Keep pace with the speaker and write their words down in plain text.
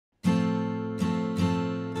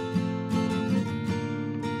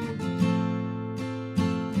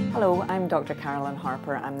Hello, I'm Dr Carolyn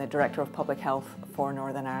Harper. I'm the Director of Public Health for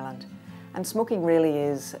Northern Ireland. And smoking really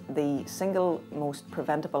is the single most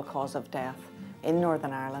preventable cause of death in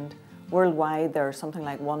Northern Ireland. Worldwide there are something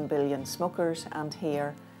like 1 billion smokers, and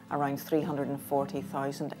here around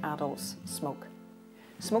 340,000 adults smoke.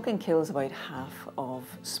 Smoking kills about half of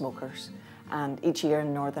smokers, and each year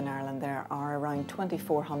in Northern Ireland there are around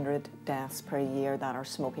 2,400 deaths per year that are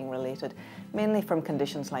smoking related, mainly from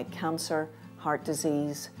conditions like cancer, heart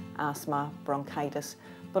disease, asthma, bronchitis,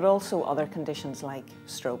 but also other conditions like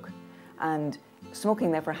stroke. And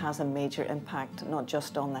smoking therefore has a major impact not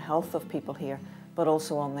just on the health of people here, but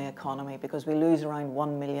also on the economy, because we lose around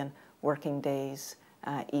 1 million working days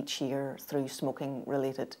each year through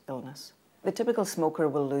smoking-related illness. The typical smoker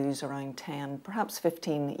will lose around 10, perhaps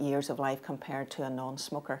 15 years of life compared to a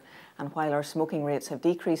non-smoker. And while our smoking rates have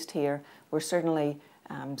decreased here, we're certainly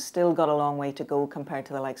still got a long way to go compared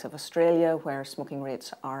to the likes of Australia, where smoking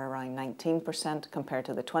rates are around 19% compared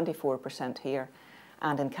to the 24% here,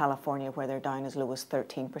 and in California, where they're down as low as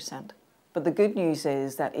 13%. But the good news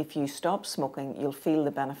is that if you stop smoking, you'll feel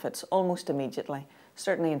the benefits almost immediately,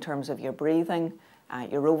 certainly in terms of your breathing,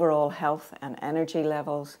 your overall health and energy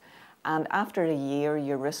levels, and after a year,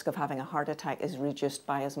 your risk of having a heart attack is reduced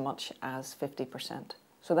by as much as 50%.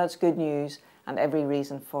 So that's good news and every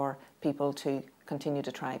reason for people to continue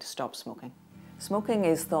to try to stop smoking. Smoking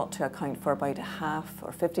is thought to account for about half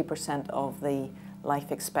or 50% of the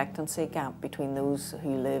life expectancy gap between those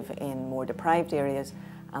who live in more deprived areas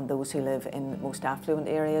and those who live in most affluent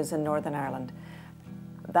areas in Northern Ireland.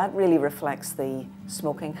 That really reflects the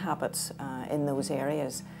smoking habits in those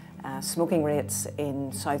areas. Smoking rates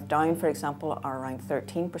in South Down, for example, are around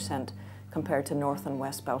 13% compared to North and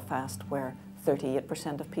West Belfast, where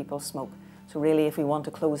 38% of people smoke. So really, if we want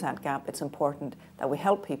to close that gap, it's important that we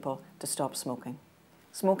help people to stop smoking.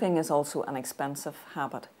 Smoking is also an expensive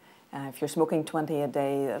habit. If you're smoking 20 a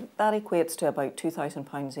day, that equates to about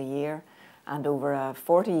 £2,000 a year, and over a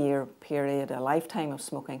 40-year period, a lifetime of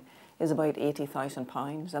smoking, is about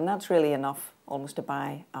 £80,000. And that's really enough almost to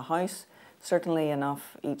buy a house, certainly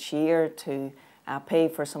enough each year to pay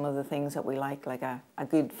for some of the things that we like a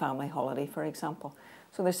good family holiday, for example.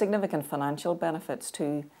 So there's significant financial benefits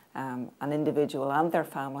to an individual and their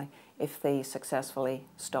family if they successfully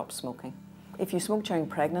stop smoking. If you smoke during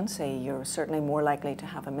pregnancy, you're certainly more likely to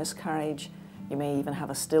have a miscarriage. You may even have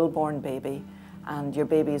a stillborn baby, and your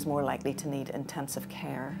baby is more likely to need intensive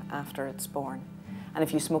care after it's born. And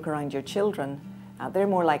if you smoke around your children, they're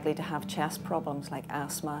more likely to have chest problems like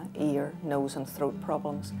asthma, ear, nose and throat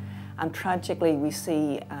problems. And tragically, we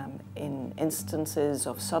see in instances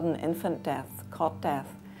of sudden infant death, cot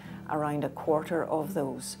death, around a quarter of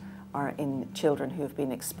those are in children who have been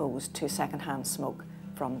exposed to secondhand smoke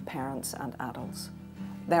from parents and adults.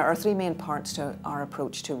 There are three main parts to our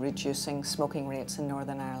approach to reducing smoking rates in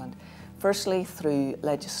Northern Ireland. Firstly, through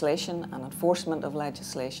legislation and enforcement of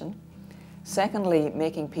legislation. Secondly,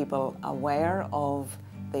 making people aware of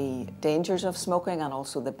the dangers of smoking and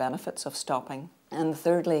also the benefits of stopping. And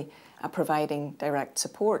thirdly, providing direct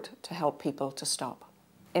support to help people to stop.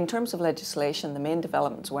 In terms of legislation, the main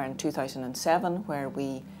developments were in 2007, where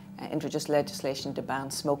we introduced legislation to ban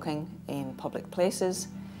smoking in public places.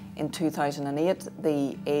 In 2008,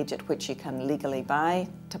 the age at which you can legally buy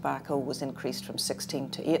tobacco was increased from 16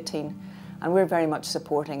 to 18, and we're very much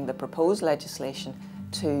supporting the proposed legislation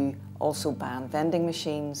to also ban vending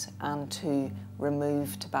machines and to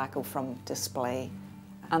remove tobacco from display.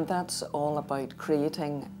 And that's all about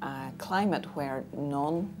creating a climate where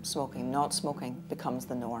non-smoking, not smoking, becomes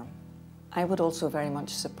the norm. I would also very much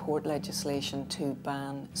support legislation to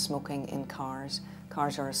ban smoking in cars.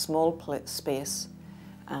 Cars are a small space,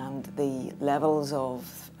 and the levels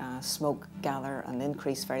of smoke gather and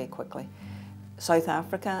increase very quickly. South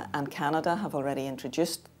Africa and Canada have already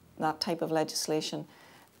introduced that type of legislation.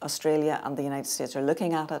 Australia and the United States are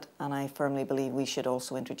looking at it, and I firmly believe we should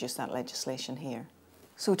also introduce that legislation here.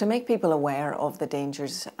 So to make people aware of the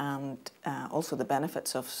dangers and also the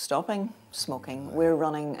benefits of stopping smoking, we're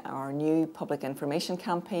running our new public information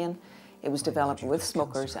campaign. It was developed with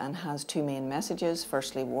smokers and has two main messages.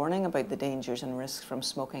 Firstly, warning about the dangers and risks from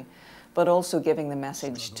smoking, but also giving the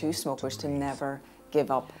message to smokers to never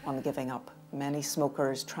give up on giving up. Many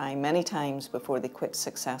smokers try many times before they quit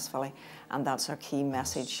successfully, and that's our key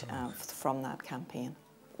message from that campaign.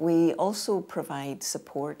 We also provide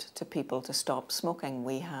support to people to stop smoking.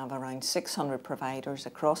 We have around 600 providers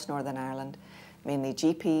across Northern Ireland, mainly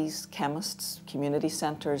GPs, chemists, community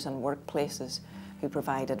centres and workplaces who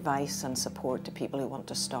provide advice and support to people who want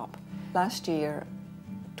to stop. Last year,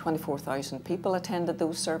 24,000 people attended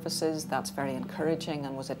those services. That's very encouraging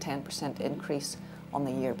and was a 10% increase on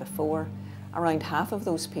the year before. Around half of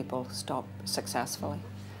those people stop successfully,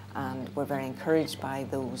 and we're very encouraged by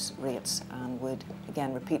those rates and would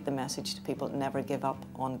again repeat the message to people: never give up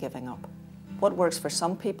on giving up. What works for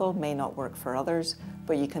some people may not work for others,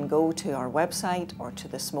 but you can go to our website or to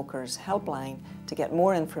the Smokers Helpline to get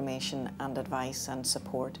more information and advice and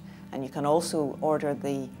support. And you can also order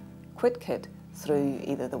the Quit Kit through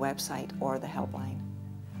either the website or the helpline.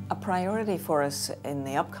 A priority for us in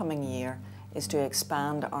the upcoming year is to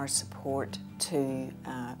expand our support to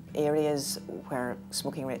areas where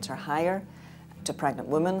smoking rates are higher, to pregnant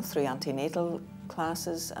women through antenatal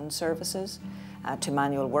classes and services, to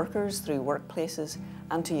manual workers through workplaces,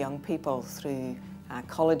 and to young people through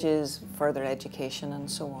colleges, further education and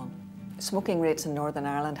so on. Smoking rates in Northern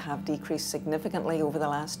Ireland have decreased significantly over the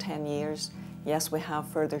last 10 years. Yes, we have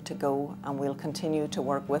further to go, and we'll continue to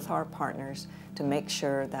work with our partners to make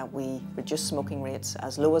sure that we reduce smoking rates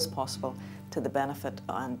as low as possible to the benefit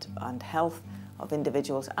and health of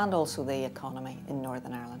individuals and also the economy in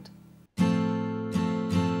Northern Ireland.